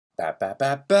Ba ba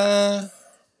ba ba.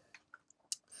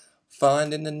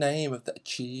 Finding the name of the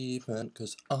achievement,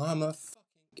 cause I'm a fucking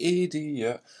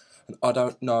idiot and I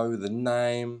don't know the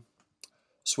name.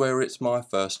 Swear it's my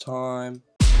first time.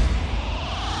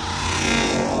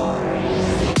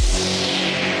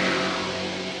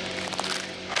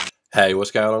 Hey,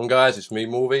 what's going on guys? It's me,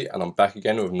 Morvi, and I'm back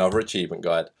again with another achievement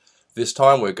guide. This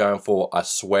time we're going for I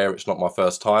swear it's not my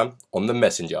first time on the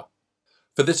messenger.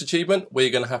 For this achievement, we're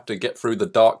going to have to get through the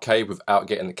dark cave without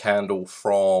getting the candle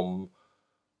from...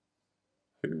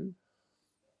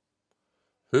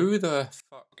 Who the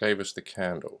fuck gave us the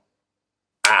candle?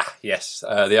 Ah, yes,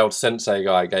 the old sensei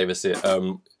guy gave us it.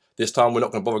 This time we're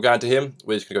not going to bother going to him.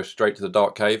 We're just going to go straight to the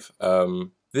dark cave.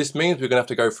 This means we're going to have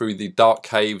to go through the dark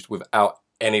caves without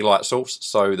any light source,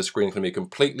 so the screen's going to be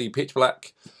completely pitch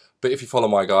black. But if you follow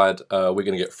my guide, we're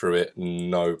going to get through it,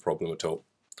 no problem at all.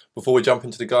 Before we jump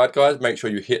into the guide, guys, make sure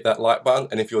you hit that like button,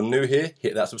 and if you're new here,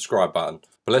 hit that subscribe button.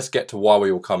 But let's get to why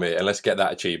we all come here, and let's get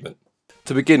that achievement.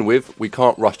 To begin with, we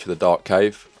can't rush to the dark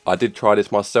cave. I did try this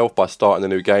myself by starting the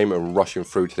new game and rushing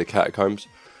through to the catacombs,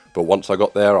 but once I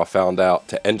got there I found out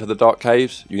to enter the dark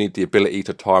caves you need the ability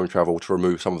to time travel to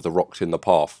remove some of the rocks in the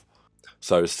path.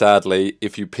 So sadly,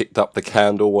 if you picked up the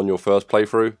candle on your first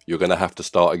playthrough, you're going to have to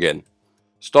start again.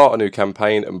 Start a new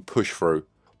campaign and push through.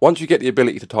 Once you get the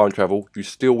ability to time travel, you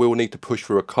still will need to push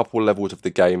through a couple levels of the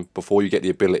game before you get the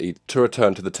ability to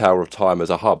return to the Tower of Time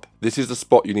as a hub. This is the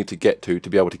spot you need to get to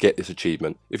be able to get this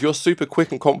achievement. If you're super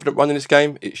quick and confident running this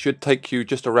game, it should take you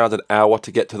just around an hour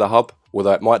to get to the hub,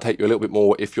 although it might take you a little bit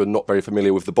more if you're not very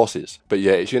familiar with the bosses. But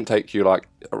yeah, it shouldn't take you like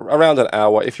around an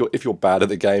hour if you're bad at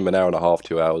the game, an hour and a half,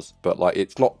 2 hours. But like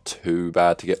it's not too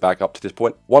bad to get back up to this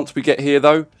point. Once we get here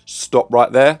though, stop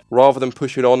right there. Rather than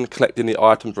pushing on, collecting the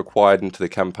items required into the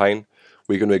campaign,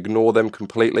 we're going to ignore them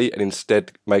completely and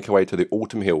instead make our way to the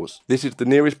Autumn Hills. This is the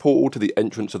nearest portal to the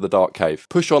entrance of the dark cave.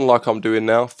 Push on like I'm doing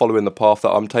now, following the path that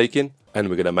I'm taking, and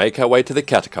we're going to make our way to the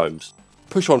catacombs.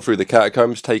 Push on through the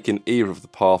catacombs, taking either of the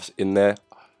paths in there.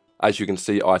 As you can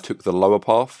see, I took the lower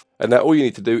path. And now all you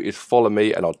need to do is follow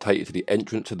me and I'll take you to the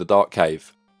entrance to the dark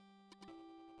cave.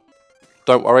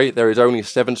 Don't worry, there is only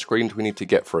 7 screens we need to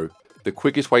get through. The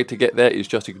quickest way to get there is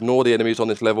just ignore the enemies on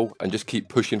this level and just keep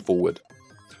pushing forward.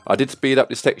 I did speed up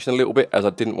this section a little bit as I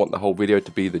didn't want the whole video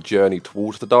to be the journey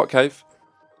towards the dark cave.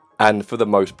 And for the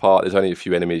most part, there's only a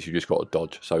few enemies you just got to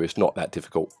dodge, so it's not that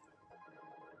difficult.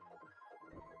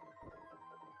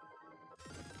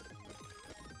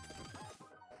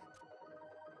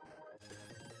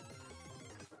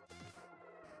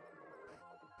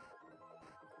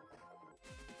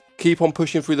 Keep on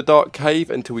pushing through the dark cave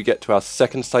until we get to our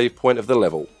second save point of the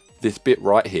level, this bit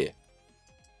right here.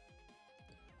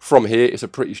 From here, it's a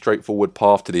pretty straightforward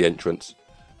path to the entrance.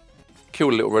 Kill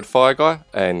the little red fire guy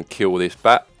and kill this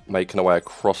bat, making our way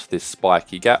across this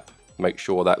spiky gap. Make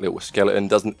sure that little skeleton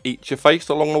doesn't eat your face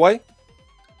along the way.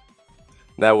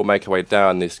 Now we'll make our way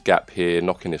down this gap here,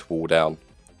 knocking this wall down.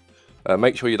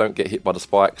 Make sure you don't get hit by the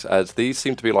spikes, as these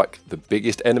seem to be like the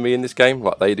biggest enemy in this game,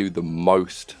 like they do the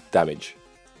most damage.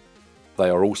 They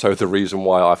are also the reason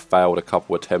why I failed a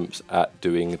couple attempts at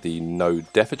doing the no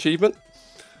death achievement.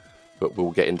 But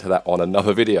we'll get into that on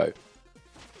another video.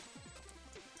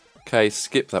 Okay,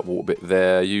 skip that water bit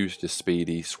there. Use the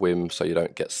speedy swim so you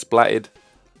don't get splatted.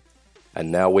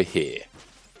 And now we're here.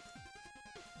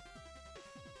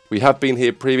 We have been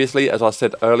here previously, as I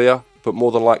said earlier, but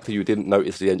more than likely you didn't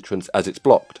notice the entrance as it's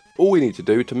blocked. All we need to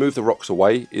do to move the rocks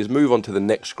away is move on to the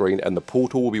next screen and the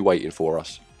portal will be waiting for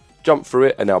us. Jump through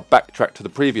it and now backtrack to the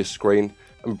previous screen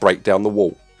and break down the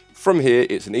wall. From here,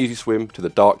 it's an easy swim to the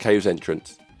dark cave's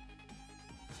entrance.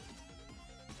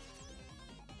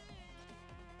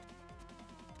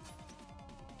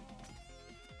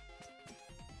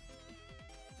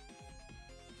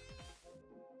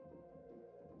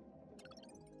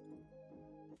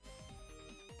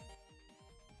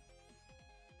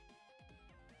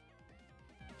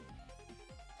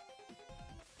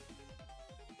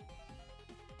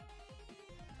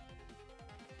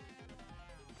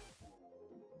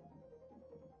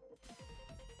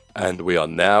 And we are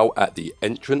now at the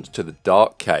entrance to the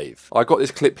dark cave. I got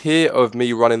this clip here of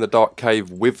me running the dark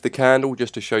cave with the candle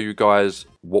just to show you guys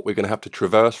what we're going to have to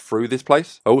traverse through this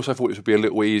place. I also thought it would be a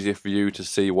little easier for you to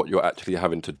see what you're actually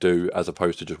having to do as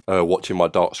opposed to just watching my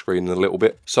dark screen a little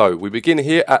bit. So we begin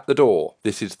here at the door.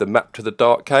 This is the map to the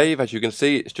dark cave. As you can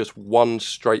see, it's just one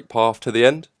straight path to the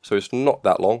end, so it's not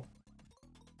that long.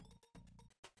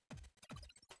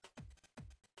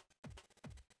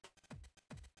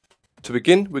 To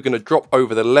begin, we're going to drop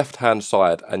over the left hand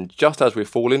side, and just as we're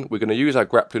falling, we're going to use our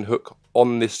grappling hook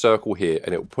on this circle here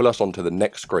and it will pull us onto the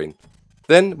next screen.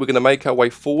 Then we're going to make our way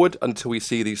forward until we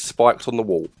see these spikes on the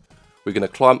wall. We're going to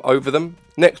climb over them.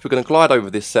 Next we're going to glide over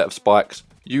this set of spikes,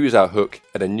 use our hook,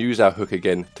 and then use our hook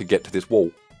again to get to this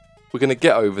wall. We're going to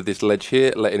get over this ledge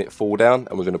here, letting it fall down,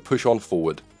 and we're going to push on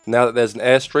forward. Now that there's an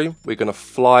airstream, we're going to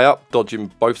fly up,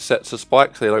 dodging both sets of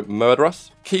spikes so they don't murder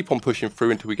us. Keep on pushing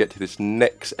through until we get to this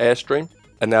next airstream.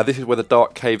 And now this is where the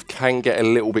dark cave can get a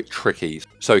little bit tricky,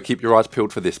 so keep your eyes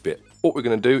peeled for this bit. What we're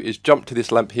going to do is jump to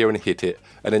this lamp here and hit it,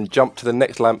 and then jump to the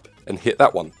next lamp and hit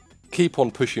that one. Keep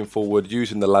on pushing forward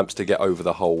using the lamps to get over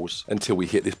the holes until we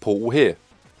hit this portal here.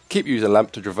 Keep using the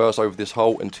lamp to traverse over this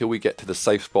hole until we get to the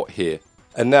safe spot here.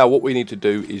 And now what we need to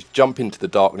do is jump into the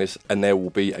darkness, and there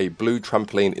will be a blue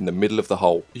trampoline in the middle of the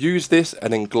hole. Use this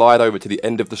and then glide over to the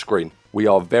end of the screen. We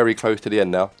are very close to the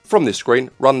end now. From this screen,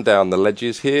 run down the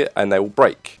ledges here and they will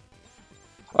break.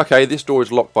 Okay, this door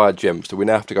is locked by a gem, so we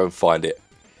now have to go and find it.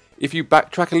 If you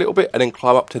backtrack a little bit and then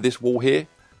climb up to this wall here,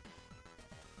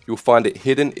 you'll find it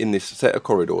hidden in this set of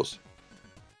corridors.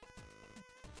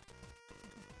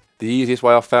 The easiest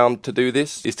way I found to do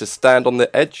this is to stand on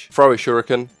the edge, throw a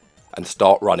shuriken, and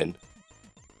start running.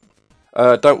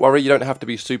 Don't worry, you don't have to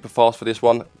be super fast for this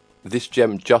one. This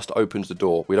gem just opens the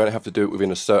door. We don't have to do it within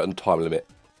a certain time limit.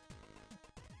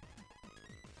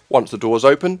 Once the door's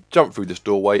open, jump through this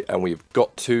doorway and we've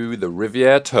got to the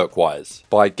Riviere Turquoise.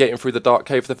 By getting through the dark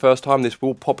cave for the first time, this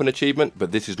will pop an achievement,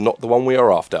 but this is not the one we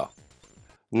are after.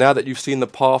 Now that you've seen the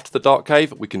path to the dark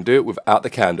cave, we can do it without the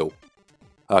candle.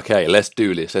 Okay, let's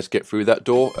do this. Let's get through that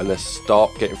door and let's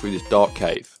start getting through this dark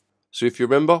cave. So if you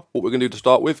remember, what we're going to do to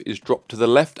start with is drop to the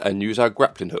left and use our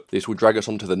grappling hook. This will drag us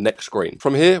onto the next screen.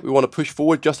 From here, we want to push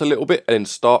forward just a little bit and then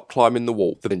start climbing the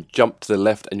wall. Then jump to the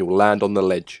left and you'll land on the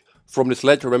ledge. From this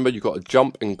ledge, remember, you've got to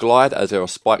jump and glide as there are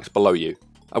spikes below you.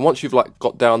 And once you've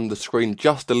got down the screen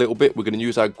just a little bit, we're going to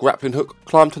use our grappling hook,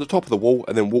 climb to the top of the wall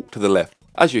and then walk to the left.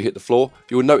 As you hit the floor,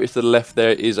 you'll notice to the left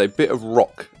there is a bit of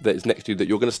rock that is next to you that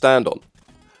you're going to stand on.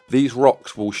 These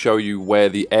rocks will show you where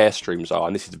the airstreams are,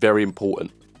 and this is very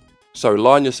important. So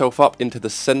line yourself up into the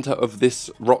centre of this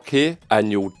rock here and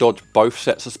you'll dodge both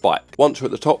sets of spike. Once we're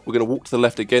at the top, we're going to walk to the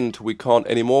left again until we can't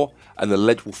anymore and the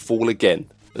ledge will fall again.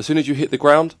 As soon as you hit the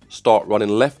ground, start running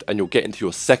left and you'll get into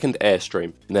your second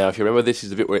airstream. Now if you remember, this is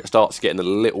the bit where it starts getting a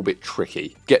little bit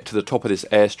tricky. Get to the top of this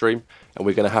airstream and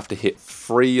we're going to have to hit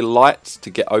 3 lights to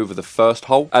get over the first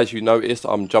hole. As you notice,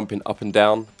 I'm jumping up and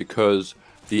down because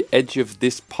the edge of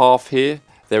this path here,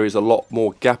 there is a lot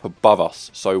more gap above us.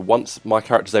 So once my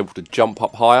character is able to jump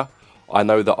up higher, I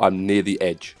know that I'm near the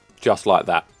edge, just like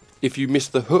that. If you miss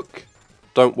the hook,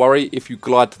 don't worry. If you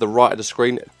glide to the right of the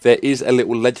screen, there is a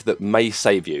little ledge that may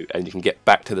save you and you can get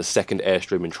back to the second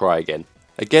airstream and try again.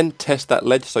 Again, test that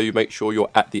ledge so you make sure you're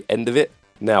at the end of it.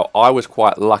 Now, I was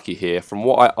quite lucky here. From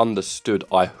what I understood,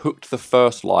 I hooked the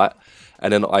first light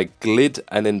and then I glid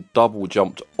and then double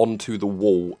jumped onto the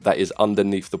wall that is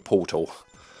underneath the portal.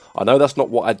 I know that's not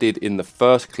what I did in the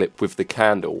first clip with the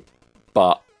candle,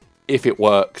 but if it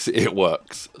works, it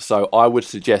works. So I would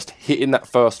suggest hitting that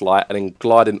first light and then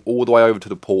gliding all the way over to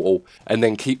the portal and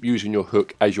then keep using your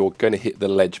hook as you're going to hit the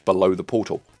ledge below the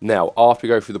portal. Now, after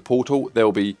you go through the portal, there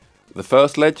will be the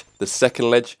first ledge, the second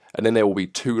ledge, and then there will be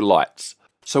 2 lights.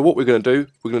 So what we're going to do,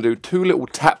 we're going to do 2 little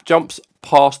tap jumps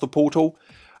past the portal,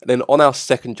 and then on our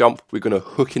second jump, we're going to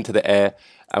hook into the air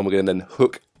and we're going to then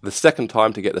hook the second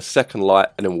time to get the second light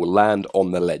and then we'll land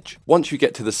on the ledge. Once you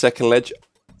get to the second ledge,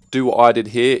 do what I did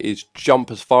here is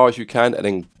jump as far as you can and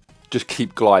then just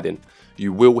keep gliding.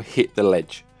 You will hit the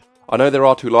ledge. I know there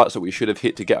are 2 lights that we should have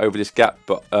hit to get over this gap,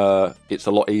 but it's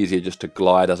a lot easier just to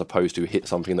glide as opposed to hit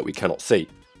something that we cannot see.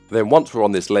 Then once we're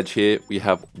on this ledge here, we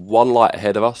have 1 light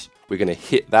ahead of us. We're going to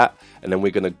hit that and then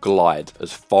we're going to glide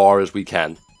as far as we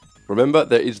can. Remember,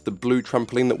 there is the blue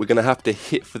trampoline that we're going to have to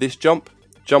hit for this jump.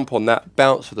 Jump on that,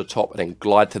 bounce to the top and then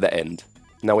glide to the end.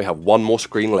 Now we have 1 more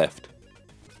screen left.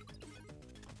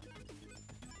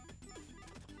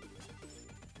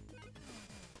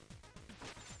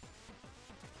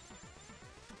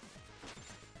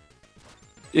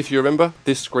 If you remember,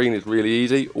 this screen is really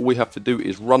easy. All we have to do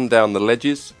is run down the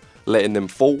ledges, letting them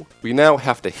fall. We now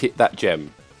have to hit that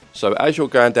gem. So as you're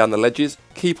going down the ledges,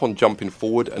 keep on jumping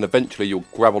forward and eventually you'll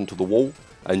grab onto the wall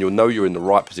and you'll know you're in the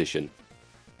right position.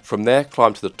 From there,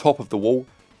 climb to the top of the wall,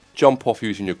 jump off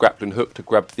using your grappling hook to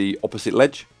grab the opposite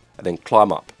ledge, and then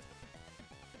climb up.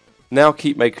 Now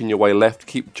keep making your way left,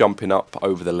 keep jumping up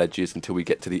over the ledges until we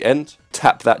get to the end.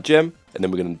 Tap that gem, and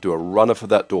then we're going to do a runner for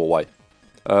that doorway.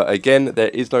 Again, there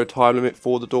is no time limit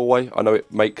for the doorway. I know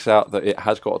it makes out that it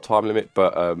has got a time limit,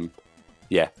 but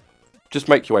yeah. Just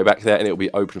make your way back there and it'll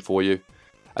be open for you.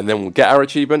 And then we'll get our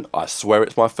achievement. I swear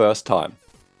it's my first time.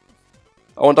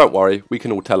 Oh, and don't worry, we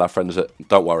can all tell our friends that,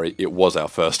 don't worry, it was our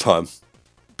first time.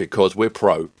 Because we're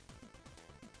pro.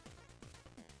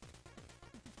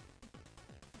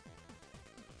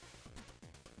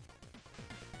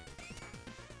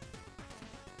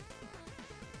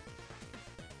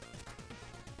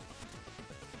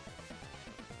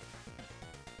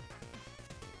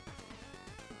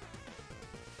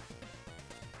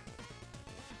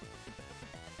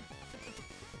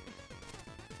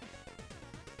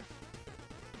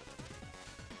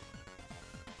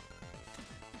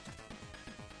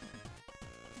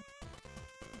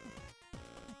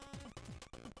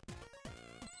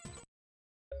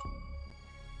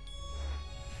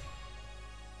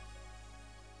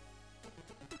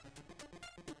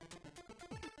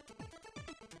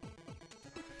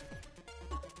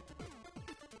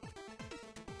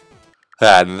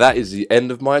 And that is the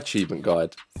end of my achievement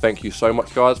guide. Thank you so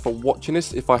much guys for watching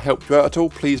this. If I helped you out at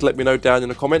all, please let me know down in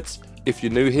the comments. If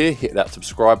you're new here, hit that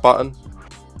subscribe button.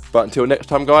 But until next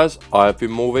time guys, I've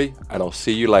been Morvi and I'll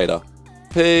see you later.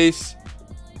 Peace!